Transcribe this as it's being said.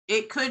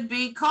It could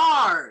be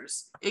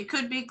cars. It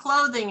could be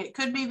clothing. It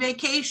could be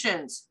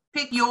vacations.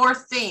 Pick your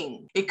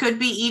thing. It could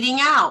be eating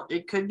out.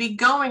 It could be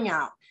going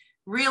out.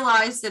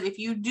 Realize that if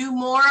you do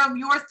more of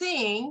your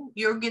thing,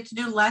 you'll get to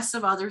do less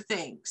of other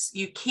things.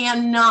 You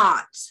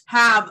cannot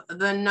have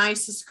the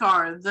nicest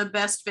car, the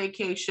best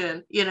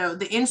vacation,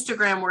 the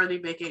Instagram worthy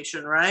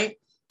vacation, right?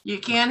 You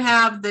can't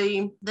have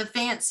the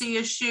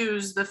fanciest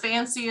shoes, the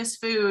fanciest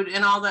food,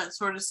 and all that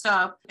sort of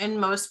stuff in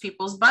most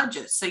people's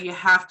budgets. So you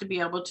have to be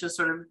able to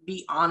sort of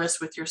be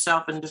honest with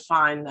yourself and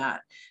define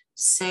that.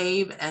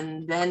 Save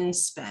and then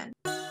spend.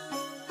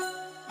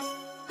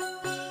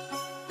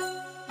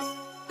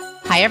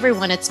 Hi,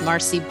 everyone. It's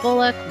Marcy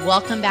Bullock.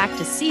 Welcome back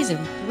to Season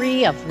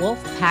 3 of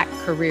Wolfpack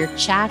Career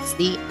Chats,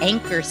 the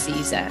anchor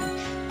season.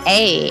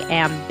 A,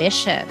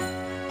 ambition.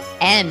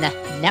 N,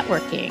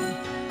 networking.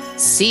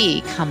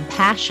 C,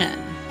 compassion.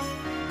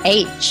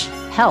 H,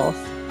 health,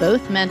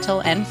 both mental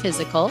and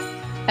physical.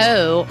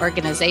 O,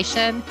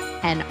 organization.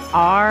 And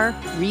R,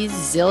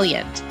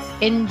 resilient.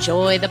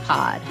 Enjoy the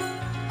pod.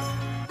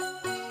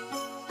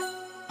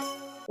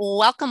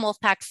 Welcome,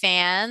 Wolfpack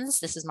fans.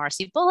 This is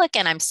Marcy Bullock,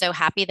 and I'm so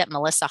happy that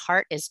Melissa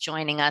Hart is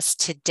joining us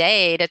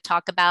today to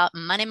talk about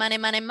money, money,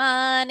 money,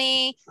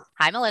 money.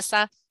 Hi,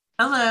 Melissa.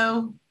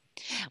 Hello.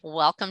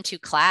 Welcome to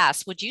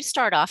class. Would you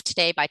start off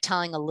today by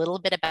telling a little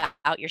bit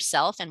about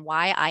yourself and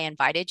why I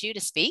invited you to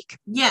speak?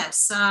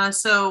 Yes.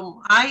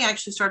 So I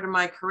actually started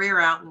my career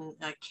out in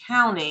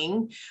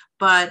accounting,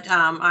 but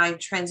I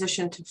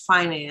transitioned to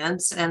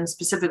finance and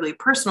specifically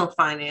personal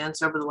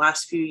finance over the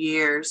last few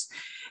years.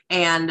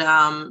 And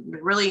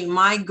really,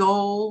 my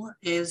goal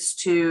is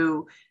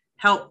to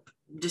help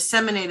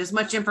disseminate as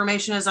much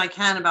information as I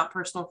can about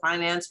personal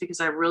finance, because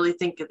I really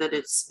think that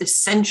it's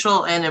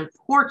essential and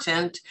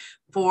important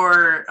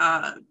for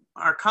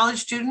our college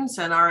students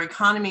and our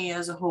economy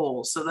as a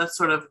whole. So that's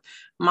sort of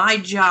my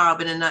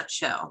job in a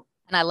nutshell.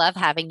 And I love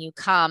having you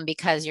come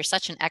because you're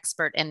such an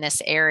expert in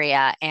this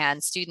area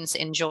and students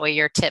enjoy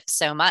your tips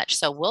so much.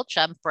 So we'll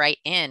jump right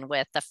in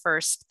with the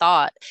first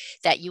thought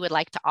that you would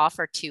like to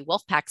offer to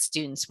Wolfpack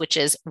students, which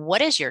is,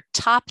 what is your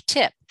top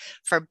tip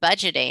for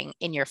budgeting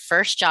in your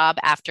first job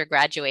after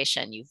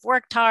graduation? You've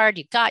worked hard,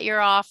 you got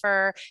your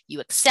offer, you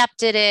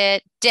accepted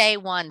it, day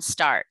one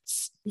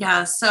starts.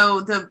 Yeah,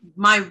 so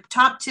my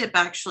top tip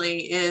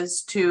actually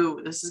is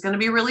this is going to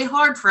be really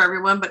hard for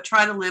everyone, but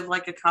try to live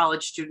like a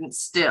college student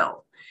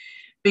still.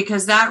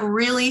 Because that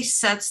really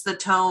sets the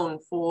tone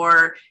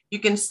for, you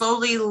can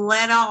slowly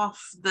let a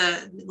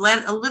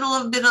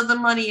little bit of the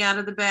money out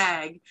of the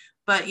bag.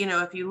 But,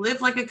 if you live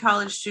like a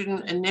college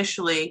student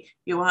initially,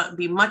 you will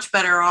be much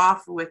better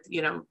off with,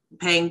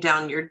 paying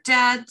down your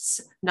debts,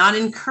 not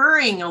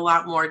incurring a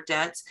lot more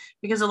debts,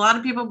 because a lot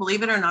of people,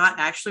 believe it or not,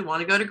 actually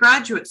want to go to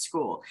graduate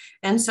school.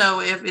 And so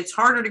if it's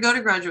harder to go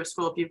to graduate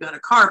school, if you've got a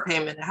car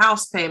payment, a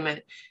house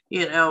payment,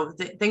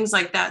 things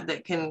like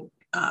that can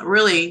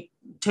really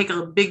take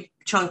a big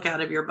chunk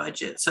out of your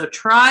budget. So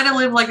try to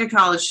live like a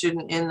college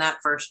student in that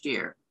first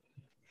year.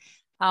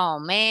 Oh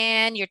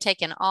man, you're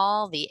taking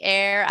all the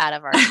air out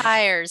of our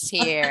tires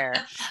here.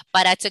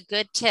 But it's a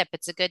good tip.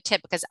 It's a good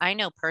tip because I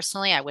know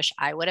personally, I wish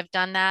I would have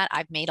done that.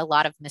 I've made a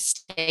lot of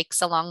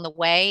mistakes along the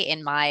way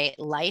in my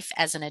life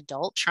as an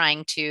adult,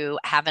 trying to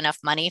have enough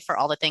money for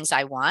all the things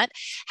I want.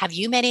 Have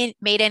you made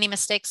any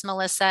mistakes,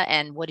 Melissa?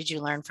 And what did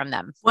you learn from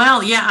them?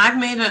 Well, yeah, I've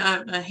made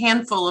a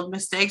handful of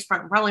mistakes,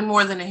 probably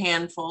more than a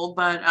handful.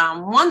 But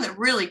one that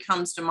really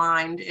comes to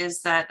mind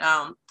is that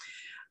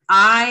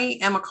I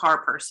am a car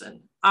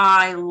person.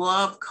 I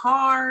love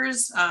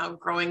cars.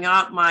 Growing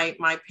up,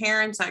 my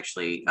parents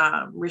actually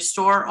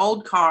restore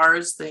old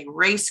cars. They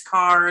race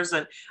cars,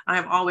 and I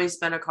have always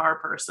been a car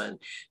person.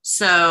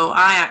 So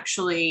I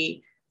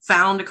actually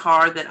found a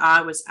car that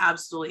I was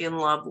absolutely in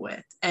love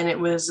with. And it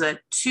was a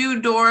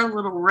 2-door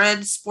little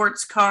red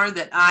sports car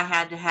that I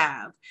had to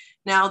have.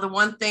 Now, the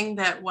one thing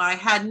that I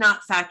had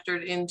not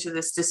factored into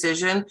this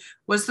decision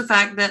was the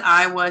fact that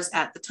I was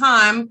at the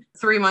time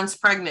 3 months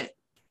pregnant.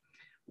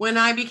 When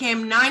I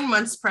became 9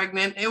 months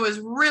pregnant, it was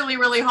really,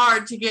 really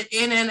hard to get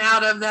in and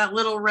out of that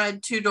little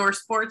red 2-door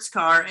sports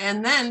car.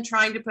 And then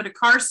trying to put a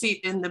car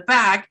seat in the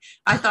back,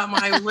 I thought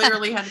I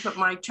literally had to put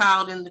my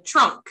child in the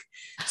trunk.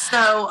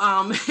 So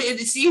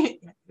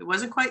it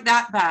wasn't quite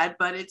that bad,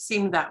 but it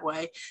seemed that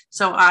way.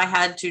 So I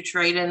had to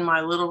trade in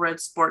my little red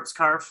sports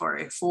car for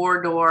a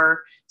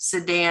 4-door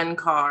sedan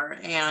car.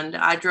 And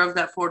I drove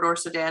that 4-door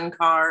sedan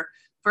car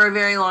for a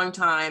very long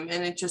time,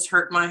 and it just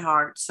hurt my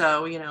heart.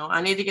 So,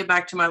 I need to get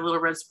back to my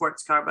little red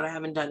sports car, but I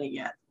haven't done it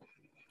yet.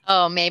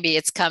 Oh, maybe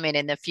it's coming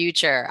in the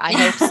future. I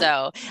hope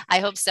so. I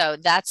hope so.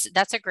 That's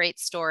a great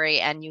story.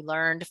 And you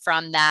learned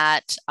from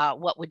that.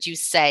 What would you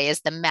say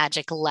is the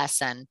magic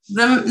lesson?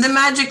 The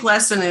magic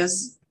lesson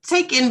is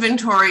take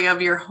inventory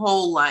of your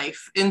whole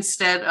life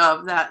instead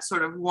of that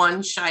sort of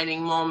one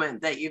shining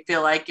moment that you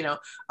feel like,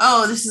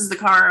 oh, this is the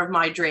car of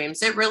my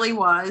dreams. It really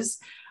was.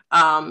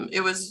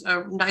 It was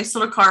a nice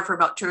little car for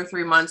about 2 or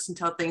 3 months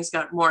until things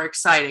got more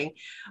exciting.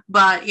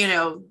 But,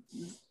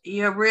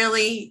 you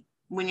really,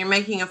 when you're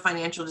making a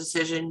financial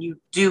decision,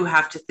 you do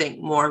have to think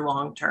more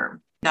long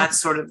term. That's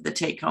sort of the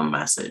take home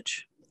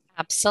message.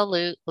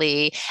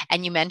 Absolutely.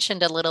 And you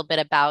mentioned a little bit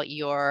about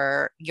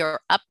your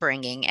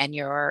upbringing, and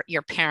your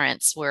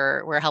parents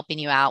were helping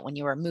you out when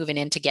you were moving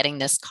into getting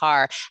this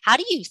car. How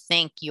do you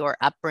think your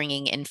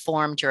upbringing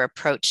informed your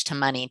approach to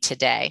money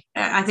today?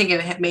 I think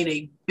it had made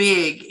a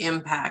big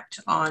impact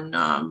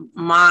on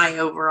my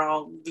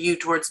overall view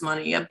towards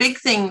money. A big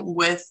thing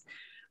with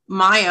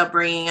my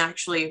upbringing,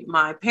 actually,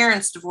 my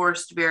parents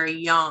divorced very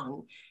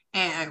young,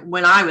 and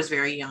when I was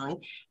very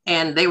young,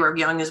 and they were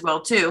young as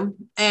well too.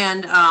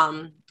 And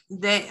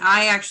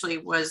I actually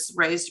was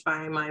raised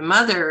by my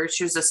mother.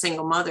 She was a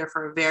single mother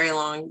for a very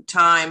long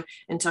time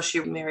until she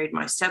married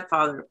my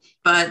stepfather.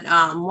 But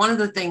one of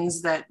the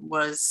things that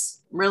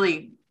was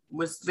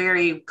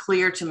very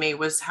clear to me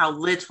was how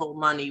little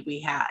money we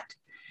had.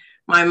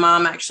 My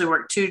mom actually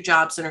worked two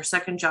jobs, and her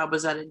second job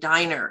was at a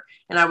diner,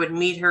 and I would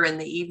meet her in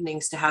the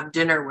evenings to have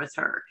dinner with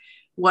her.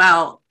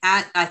 Well,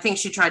 I think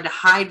she tried to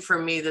hide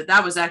from me that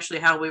that was actually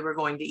how we were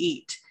going to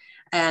eat.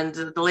 And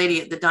the lady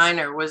at the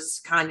diner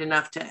was kind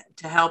enough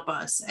to help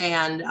us.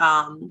 And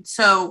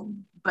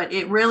but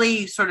it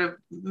really sort of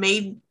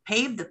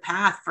paved the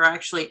path for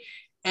actually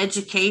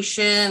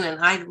education. And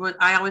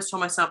I always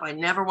told myself I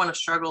never want to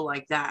struggle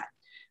like that,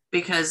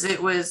 because it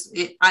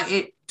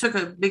took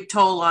a big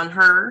toll on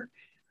her.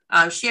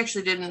 She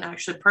actually didn't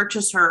actually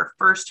purchase her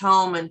first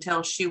home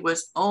until she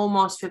was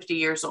almost 50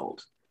 years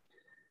old.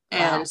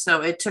 And wow.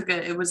 So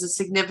it was a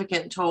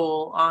significant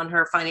toll on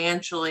her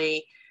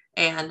financially.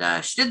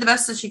 And she did the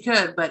best that she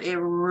could, but it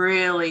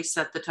really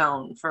set the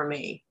tone for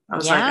me. I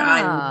was like,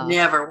 I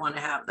never want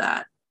to have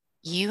that.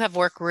 You have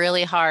worked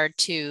really hard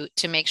to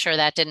make sure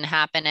that didn't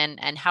happen,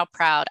 and how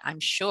proud I'm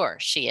sure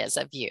she is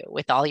of you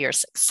with all your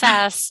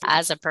success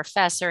as a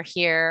professor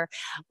here.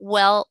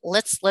 Well,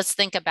 let's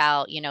think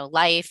about,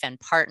 life and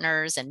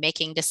partners and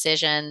making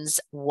decisions.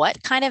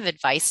 What kind of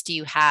advice do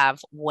you have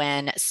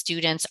when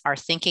students are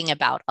thinking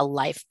about a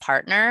life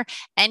partner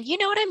and, you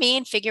know what I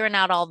mean, figuring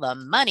out all the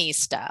money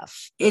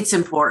stuff? It's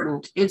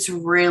important. It's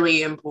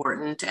really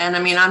important. And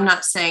I mean, I'm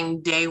not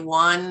saying date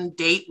one,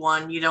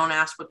 you don't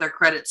ask what their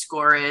credit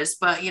score is,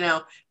 but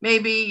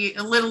maybe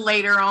a little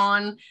later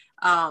on,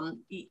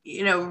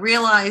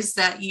 realize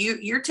that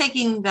you're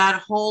taking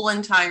that whole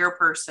entire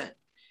person,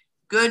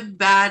 good,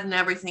 bad, and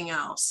everything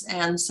else.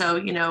 And so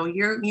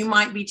you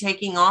might be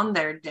taking on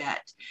their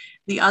debt.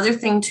 The other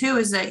thing too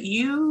is that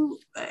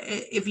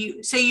if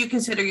you say you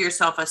consider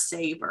yourself a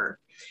saver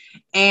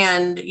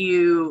and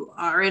you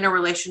are in a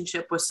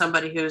relationship with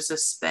somebody who's a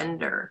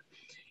spender,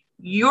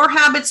 your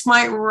habits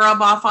might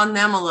rub off on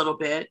them a little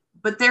bit,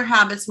 but their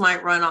habits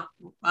might run off,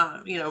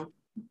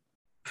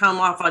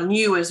 come off on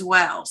you as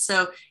well.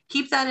 So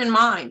keep that in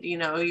mind.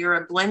 You're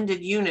a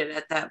blended unit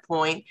at that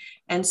point.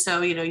 And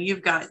so,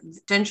 you've got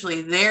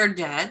potentially their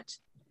debt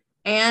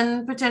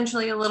and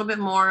potentially a little bit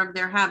more of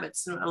their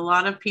habits. And a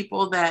lot of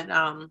people that,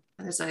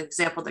 there's an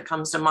example that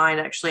comes to mind,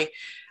 actually.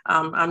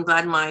 I'm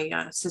glad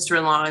my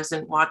sister-in-law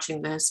isn't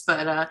watching this,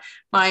 but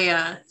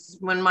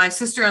when my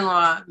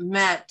sister-in-law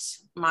met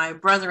my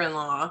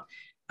brother-in-law,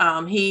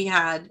 he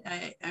had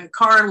a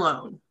car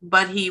loan,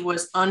 but he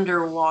was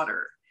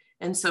underwater.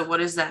 And so what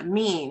does that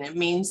mean? It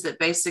means that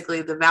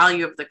basically the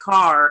value of the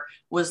car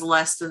was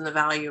less than the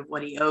value of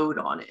what he owed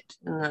on it.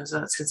 And so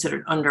that's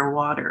considered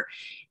underwater.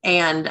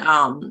 And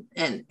I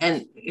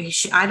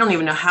don't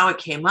even know how it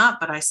came up,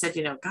 but I said,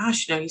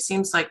 gosh, he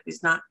seems like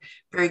he's not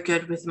very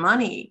good with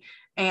money.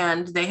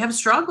 And they have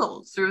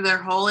struggled through their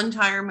whole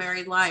entire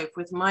married life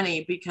with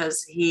money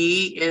because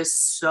he is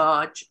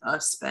such a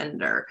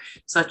spender.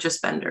 So,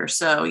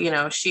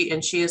 she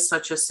is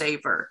such a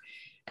saver.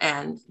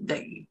 And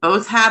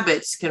both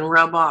habits can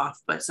rub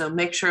off, but so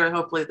make sure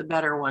hopefully the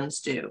better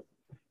ones do.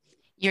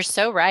 You're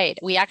so right.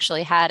 We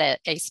actually had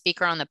a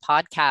speaker on the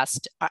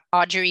podcast,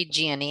 Audrey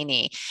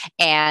Giannini,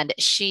 and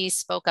she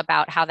spoke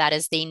about how that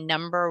is the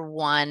number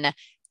one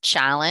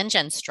challenge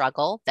and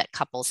struggle that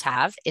couples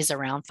have is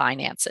around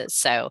finances.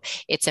 So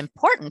it's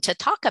important to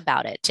talk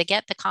about it, to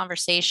get the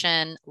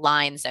conversation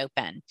lines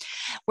open.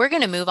 We're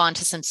going to move on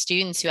to some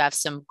students who have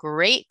some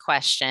great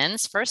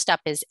questions. First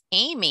up is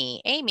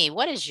Amy. Amy,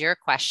 what is your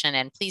question?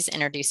 And please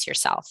introduce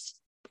yourself.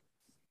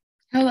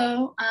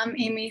 Hello, I'm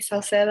Amy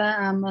Salceda.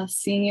 I'm a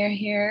senior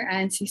here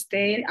at NC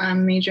State.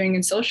 I'm majoring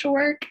in social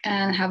work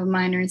and have a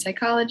minor in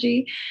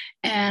psychology.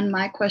 And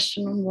my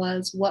question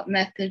was, what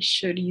method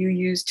should you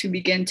use to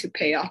begin to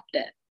pay off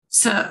debt?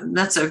 So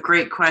that's a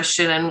great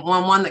question, and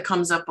one that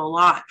comes up a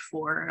lot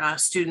for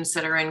students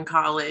that are in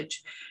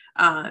college.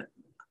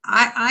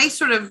 I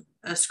sort of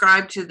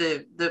ascribe to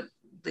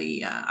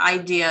the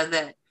idea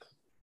that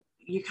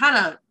you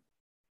kind of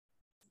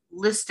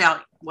list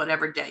out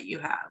whatever debt you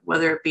have,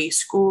 whether it be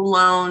school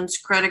loans,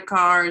 credit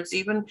cards,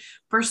 even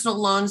personal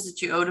loans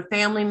that you owe to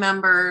family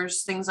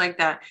members, things like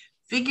that.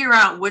 Figure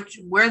out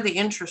where the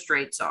interest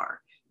rates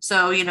are.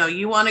 So,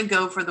 you want to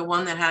go for the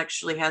one that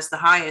actually has the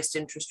highest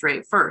interest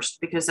rate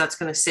first, because that's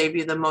going to save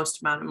you the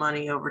most amount of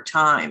money over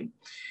time.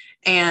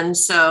 And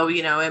so,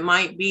 it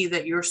might be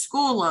that your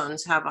school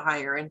loans have a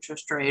higher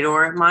interest rate,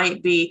 or it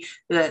might be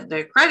that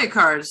the credit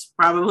cards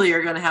probably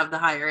are going to have the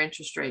higher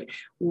interest rate.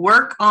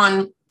 Work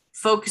on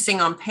focusing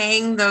on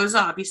paying those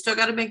off. You still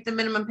got to make the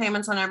minimum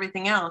payments on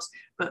everything else,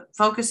 but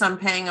focus on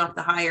paying off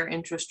the higher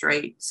interest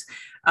rates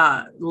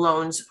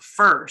loans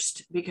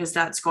first, because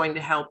that's going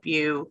to help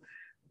you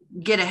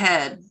get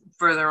ahead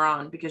further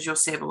on, because you'll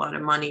save a lot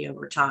of money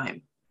over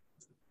time.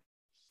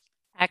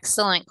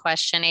 Excellent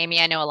question, Amy.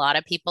 I know a lot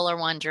of people are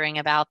wondering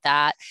about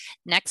that.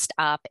 Next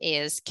up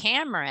is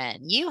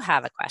Cameron. You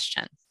have a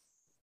question.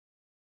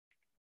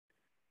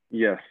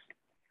 Yes.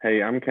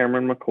 Hey, I'm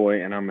Cameron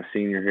McCoy, and I'm a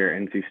senior here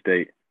at NC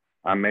State.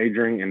 I'm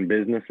majoring in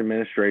business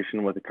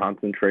administration with a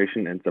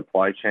concentration in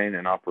supply chain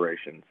and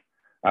operations.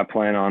 I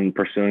plan on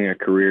pursuing a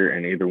career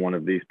in either one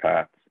of these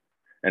paths.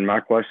 And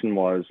my question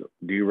was,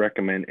 do you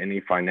recommend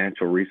any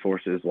financial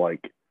resources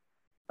like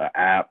an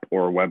app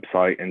or a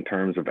website in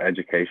terms of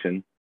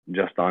education,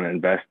 just on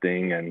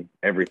investing and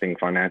everything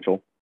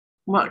financial?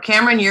 Well,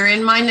 Cameron, you're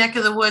in my neck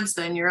of the woods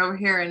then. You're over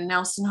here in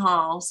Nelson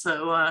Hall.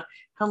 So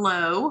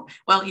hello.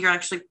 Well, you're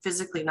actually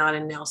physically not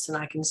in Nelson,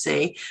 I can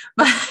see.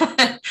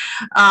 But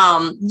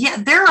yeah,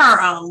 there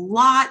are a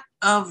lot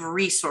of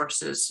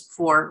resources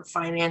for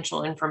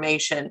financial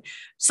information.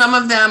 Some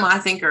of them I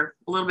think are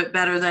a little bit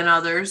better than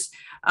others.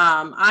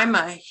 I'm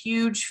a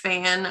huge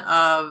fan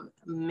of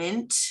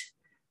Mint.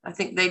 I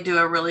think they do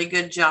a really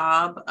good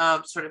job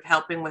of sort of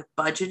helping with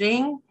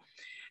budgeting.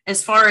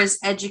 As far as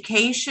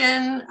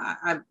education,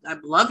 I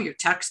love your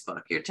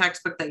textbook. Your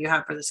textbook that you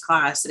have for this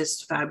class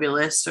is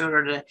fabulous.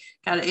 Sort of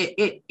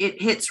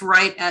it hits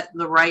right at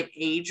the right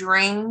age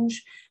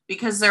range,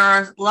 because there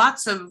are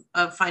lots of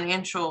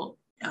financial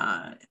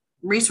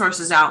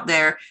resources out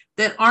there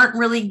that aren't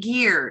really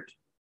geared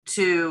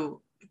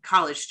to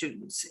college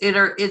students.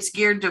 It's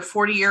geared to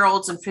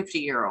 40-year-olds and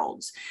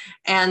 50-year-olds.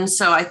 And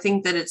so I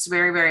think that it's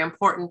very, very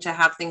important to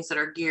have things that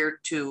are geared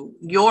to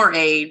your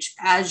age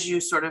as you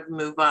sort of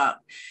move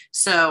up.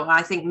 So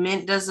I think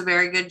Mint does a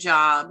very good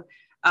job.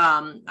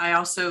 I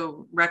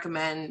also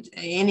recommend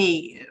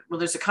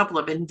there's a couple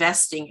of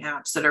investing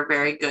apps that are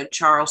very good.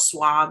 Charles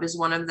Schwab is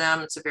one of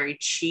them. It's a very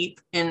cheap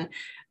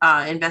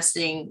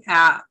investing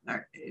app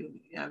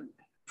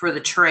for the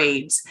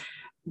trades,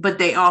 but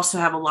they also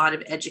have a lot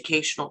of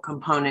educational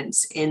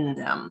components in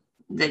them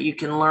that you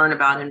can learn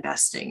about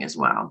investing as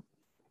well.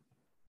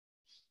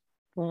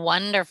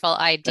 Wonderful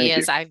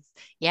ideas.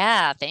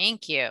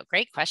 Thank you.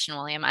 Great question,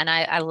 William. And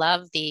I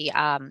love the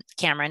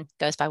Cameron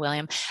goes by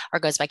William or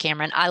goes by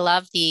Cameron. I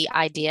love the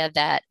idea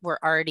that we're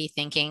already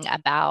thinking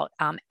about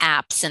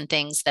apps and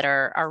things that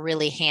are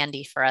really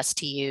handy for us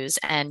to use.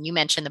 And you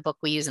mentioned the book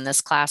we use in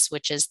this class,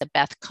 which is the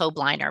Beth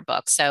Kobliner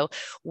book. So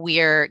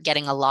we're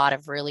getting a lot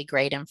of really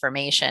great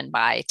information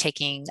by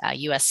taking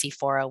USC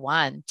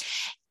 401.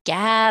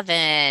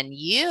 Gavin,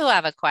 you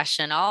have a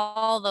question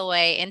all the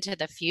way into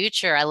the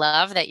future. I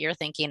love that you're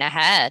thinking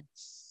ahead.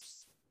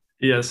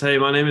 Yes. Hey,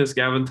 my name is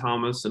Gavin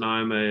Thomas, and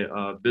I'm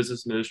a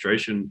business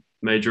administration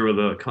major with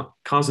a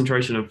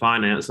concentration in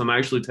finance. I'm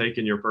actually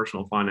taking your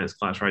personal finance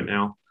class right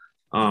now,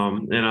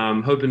 and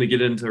I'm hoping to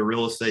get into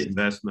real estate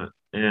investment.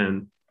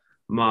 And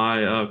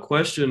my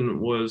question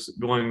was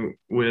going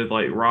with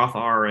like Roth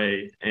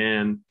IRA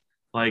and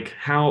like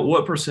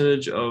what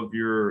percentage of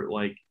your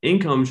like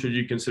income should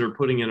you consider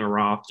putting in a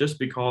Roth, just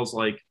because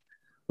like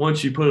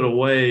once you put it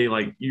away,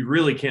 like you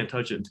really can't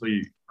touch it until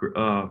you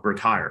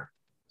retire.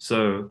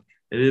 So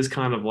it is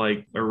kind of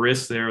like a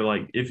risk there.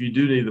 Like if you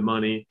do need the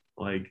money,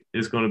 like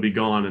it's going to be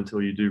gone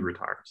until you do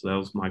retire. So that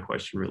was my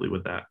question really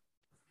with that.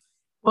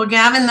 Well,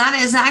 Gavin,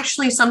 that is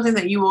actually something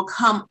that you will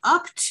come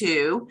up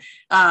to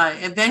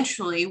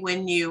eventually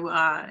when you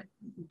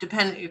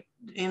depend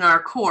in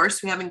our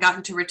course. We haven't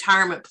gotten to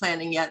retirement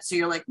planning yet. So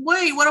you're like,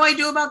 wait, what do I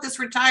do about this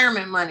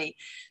retirement money?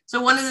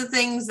 So one of the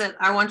things that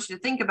I want you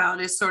to think about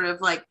is sort of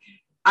like,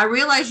 I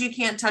realize you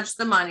can't touch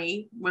the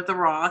money with a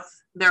Roth.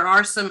 There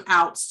are some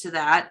outs to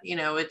that.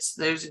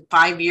 There's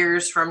 5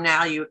 years from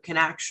now, you can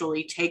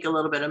actually take a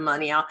little bit of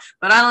money out,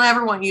 but I don't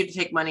ever want you to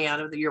take money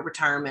out of your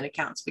retirement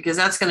accounts, because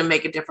that's going to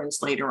make a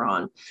difference later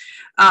on.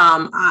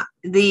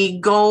 The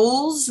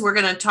goals, we're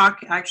going to talk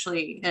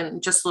actually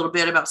in just a little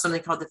bit about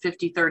something called the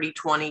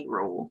 50-30-20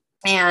 rule.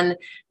 And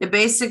it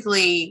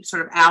basically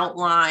sort of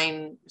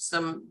outline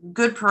some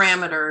good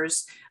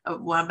parameters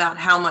about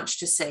how much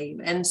to save.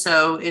 And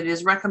so it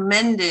is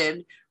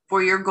recommended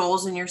for your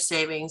goals and your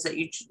savings that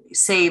you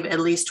save at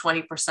least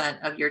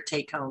 20% of your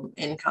take-home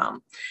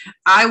income.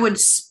 I would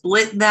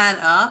split that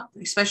up,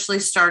 especially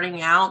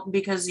starting out,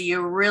 because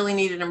you really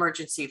need an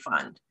emergency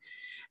fund.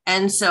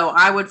 And so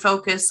I would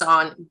focus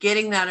on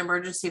getting that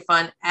emergency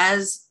fund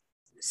as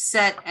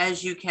set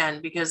as you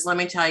can, because let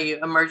me tell you,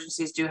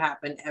 emergencies do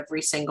happen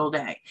every single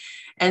day.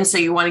 And so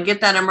you want to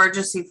get that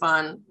emergency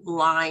fund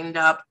lined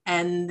up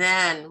and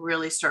then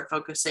really start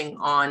focusing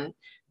on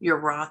your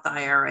Roth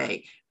IRA,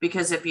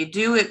 because if you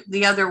do it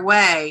the other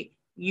way,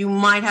 you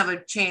might have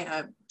a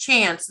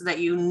chance that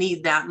you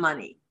need that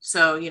money.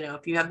 So,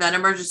 if you have that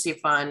emergency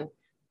fund,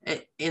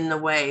 in the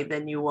way,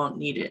 then you won't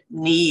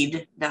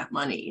need that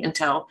money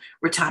until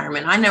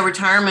retirement. I know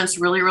retirement's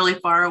really, really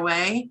far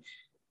away,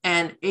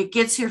 and it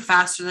gets here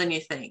faster than you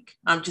think.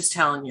 I'm just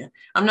telling you.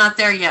 I'm not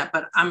there yet,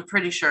 but I'm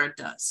pretty sure it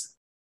does.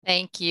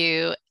 Thank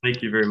you.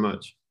 Thank you very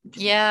much.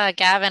 Yeah,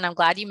 Gavin, I'm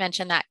glad you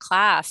mentioned that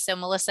class. So,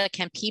 Melissa,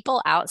 can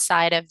people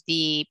outside of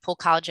the Poole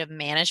College of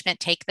Management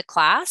take the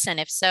class? And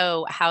if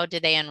so, how do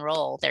they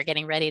enroll? They're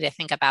getting ready to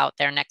think about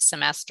their next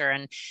semester,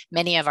 and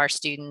many of our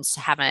students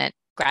haven't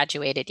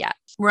graduated yet.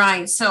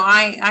 Right. So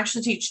I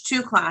actually teach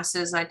two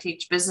classes. I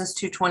teach Business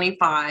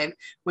 225,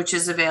 which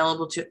is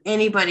available to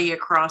anybody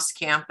across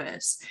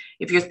campus.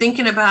 If you're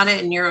thinking about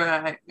it and you're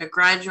a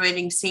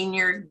graduating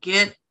senior,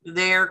 get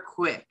there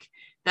quick.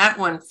 That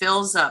one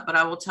fills up, but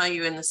I will tell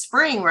you in the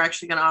spring, we're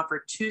actually going to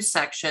offer 2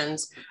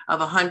 sections of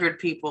 100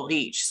 people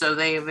each. So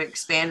they have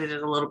expanded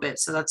it a little bit.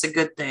 So that's a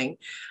good thing.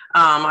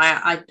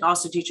 I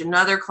also teach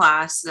another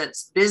class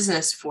that's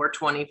Business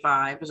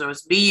 425. So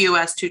it's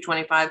BUS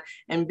 225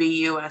 and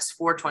BUS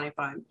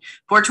 425.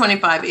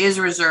 425 is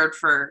reserved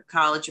for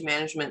college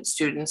management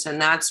students,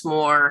 and that's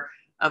more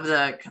of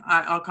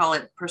I'll call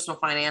it personal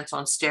finance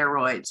on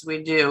steroids.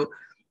 We do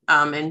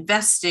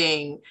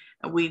investing,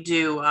 we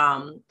do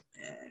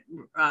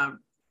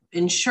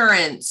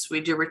insurance, we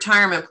do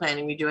retirement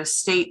planning, we do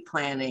estate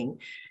planning.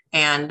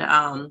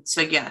 And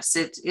so yes,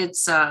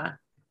 it's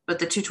but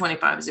the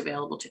 225 is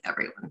available to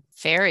everyone.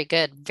 Very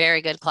good.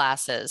 Very good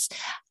classes.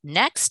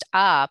 Next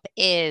up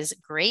is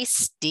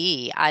Grace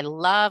D. I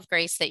love,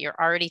 Grace, that you're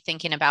already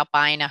thinking about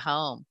buying a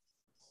home.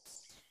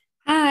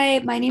 Hi,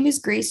 my name is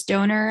Grace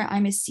Donor.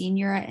 I'm a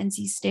senior at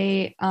NC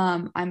State.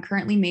 I'm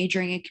currently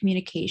majoring in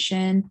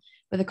communication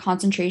with a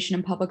concentration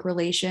in public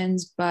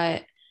relations,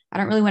 but I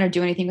don't really want to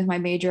do anything with my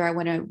major. I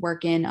want to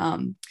work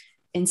in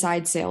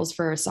inside sales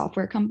for a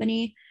software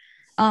company.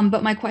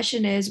 But my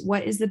question is,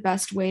 what is the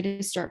best way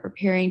to start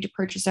preparing to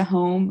purchase a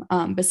home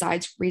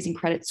besides raising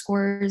credit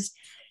scores?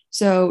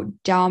 So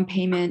down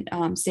payment,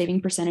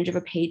 saving percentage of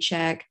a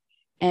paycheck,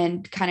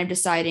 and kind of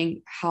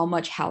deciding how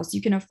much house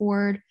you can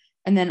afford.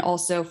 And then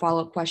also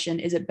follow-up question,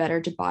 is it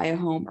better to buy a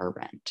home or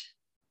rent?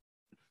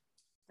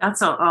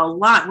 That's a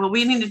lot. Well,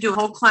 we need to do a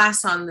whole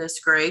class on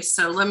this, Grace.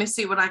 So let me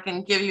see what I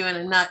can give you in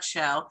a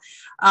nutshell.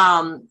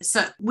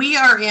 So we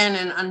are in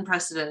an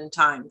unprecedented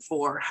time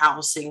for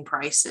housing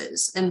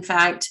prices. In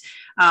fact,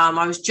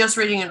 I was just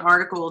reading an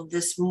article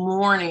this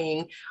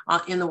morning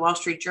in the Wall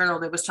Street Journal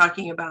that was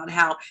talking about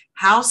how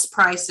house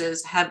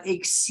prices have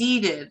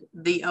exceeded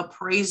the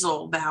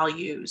appraisal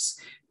values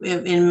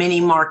in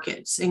many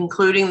markets,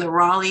 including the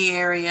Raleigh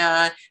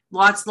area,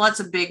 lots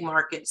of big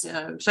markets,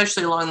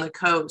 especially along the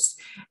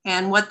coast.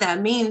 And what that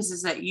means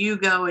is that you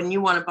go and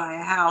you want to buy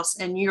a house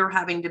and you're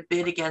having to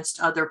bid against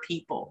other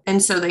people.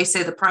 And so they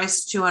say the price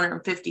is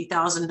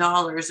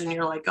 $250,000 and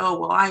you're like, oh,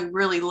 well, I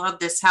really love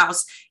this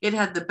house. It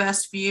had the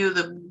best view,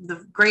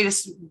 the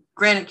greatest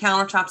granite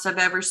countertops I've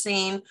ever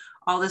seen,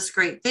 all this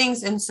great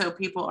things. And so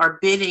people are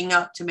bidding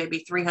up to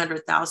maybe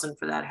 $300,000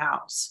 for that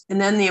house. And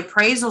then the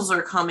appraisals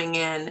are coming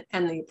in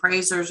and the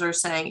appraisers are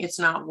saying it's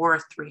not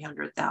worth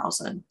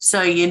 $300,000.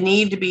 So you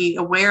need to be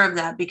aware of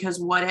that, because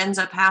what ends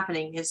up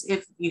happening is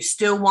if you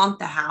still want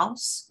the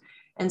house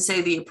and say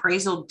the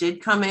appraisal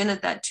did come in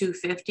at that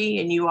 $250,000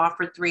 and you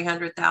offered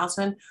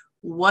 $300,000,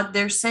 what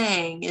they're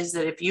saying is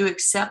that if you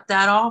accept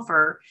that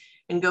offer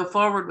and go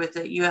forward with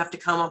it, you have to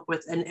come up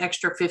with an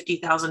extra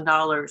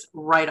 $50,000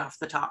 right off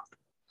the top.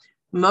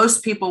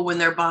 Most people, when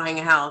they're buying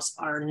a house,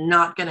 are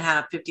not going to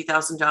have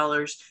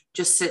 $50,000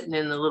 just sitting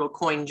in the little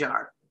coin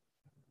jar.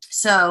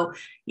 So,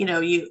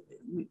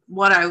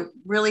 what I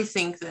really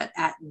think that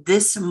at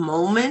this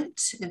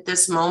moment,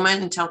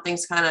 until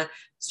things kind of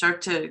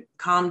start to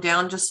calm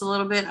down just a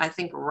little bit, I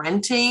think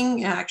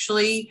renting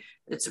actually,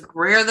 it's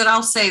rare that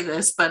I'll say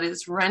this, but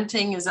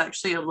renting is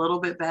actually a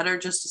little bit better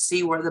just to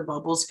see where the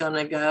bubble's going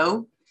to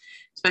go,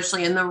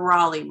 especially in the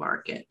Raleigh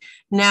market.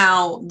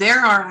 Now, there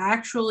are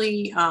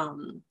actually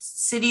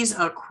cities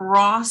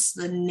across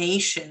the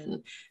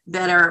nation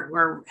that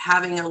are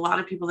having a lot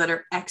of people that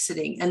are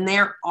exiting, and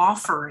they're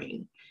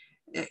offering,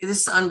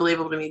 this is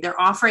unbelievable to me, they're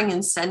offering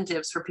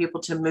incentives for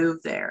people to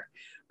move there.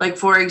 Like,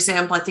 for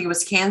example, I think it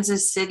was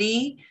Kansas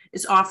City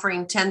is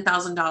offering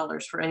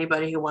 $10,000 for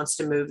anybody who wants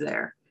to move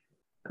there.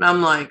 And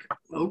I'm like,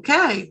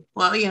 okay,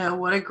 well,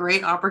 what a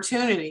great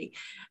opportunity.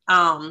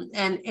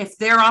 And if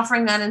they're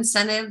offering that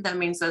incentive, that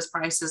means those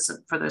prices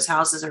for those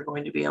houses are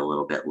going to be a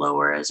little bit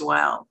lower as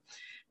well.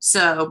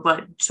 So,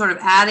 but sort of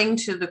adding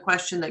to the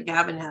question that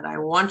Gavin had, I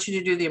want you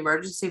to do the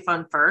emergency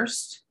fund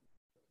first,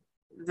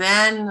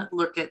 then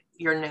look at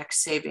your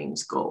next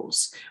savings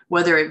goals,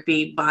 whether it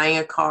be buying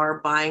a car,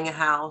 buying a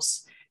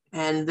house,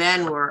 and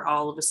then we're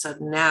all of a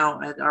sudden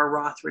now at our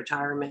Roth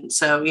retirement.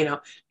 So,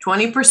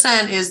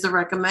 20% is the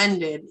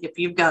recommended. If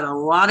you've got a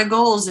lot of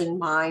goals in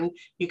mind,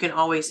 you can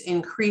always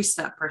increase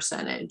that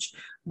percentage,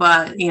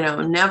 but,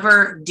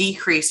 never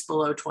decrease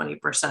below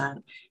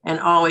 20%, and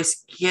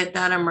always get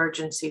that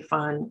emergency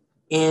fund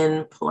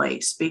in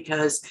place,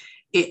 because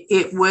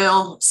it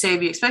will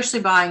save you, especially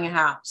buying a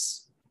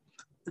house.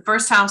 The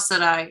first house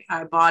that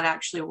I bought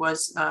actually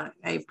was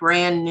a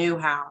brand new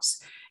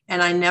house.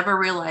 And I never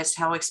realized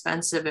how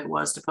expensive it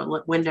was to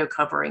put window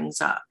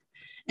coverings up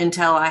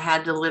until I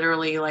had to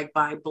literally like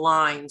buy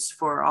blinds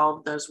for all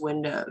of those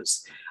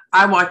windows.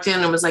 I walked in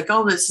and was like,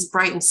 oh, this is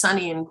bright and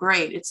sunny and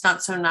great. It's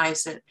not so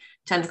nice at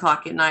 10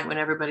 o'clock at night when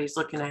everybody's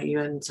looking at you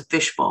and it's a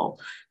fishbowl.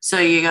 So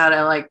you got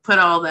to like put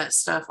all that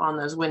stuff on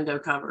those window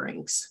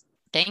coverings.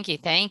 Thank you.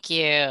 Thank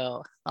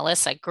you,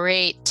 Melissa.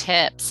 Great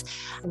tips.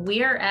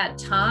 We're at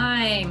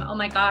time. Oh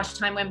my gosh,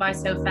 time went by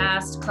so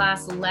fast.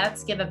 Class,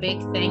 let's give a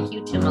big thank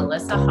you to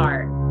Melissa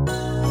Hart.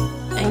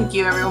 Thank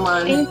you,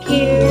 everyone. Thank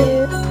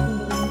you.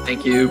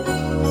 Thank you.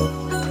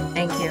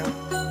 Thank you.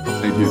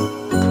 Thank you.